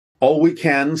All we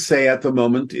can say at the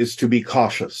moment is to be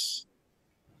cautious,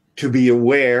 to be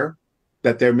aware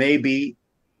that there may be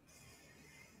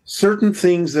certain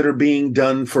things that are being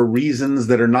done for reasons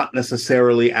that are not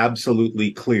necessarily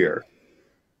absolutely clear.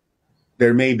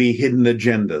 There may be hidden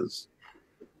agendas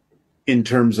in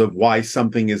terms of why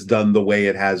something is done the way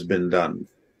it has been done.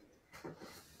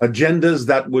 Agendas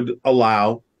that would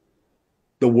allow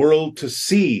the world to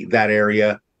see that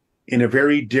area in a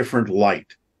very different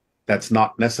light. That's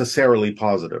not necessarily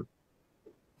positive.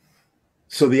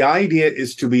 So the idea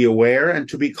is to be aware and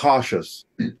to be cautious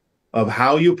of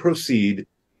how you proceed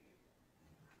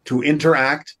to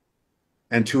interact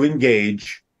and to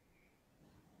engage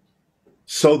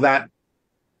so that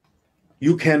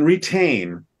you can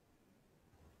retain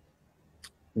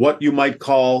what you might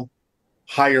call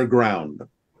higher ground,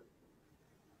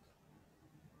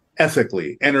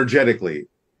 ethically, energetically,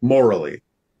 morally,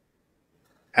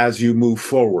 as you move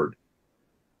forward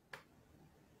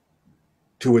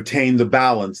to attain the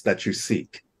balance that you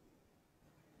seek.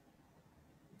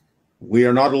 We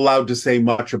are not allowed to say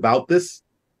much about this,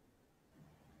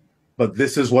 but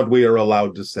this is what we are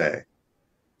allowed to say.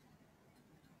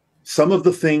 Some of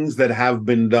the things that have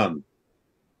been done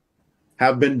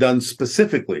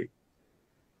specifically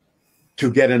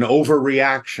to get an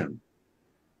overreaction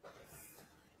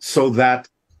so that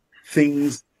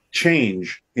things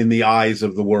change in the eyes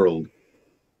of the world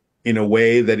in a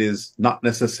way that is not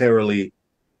necessarily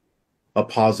a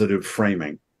positive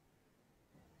framing.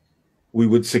 We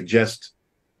would suggest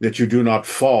that you do not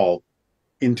fall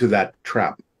into that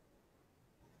trap.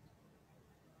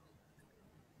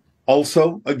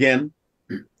 Also, again,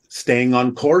 staying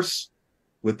on course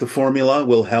with the formula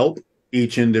will help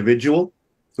each individual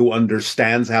who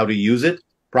understands how to use it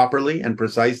properly and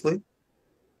precisely,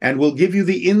 and will give you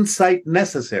the insight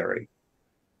necessary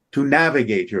to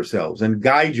navigate yourselves and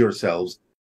guide yourselves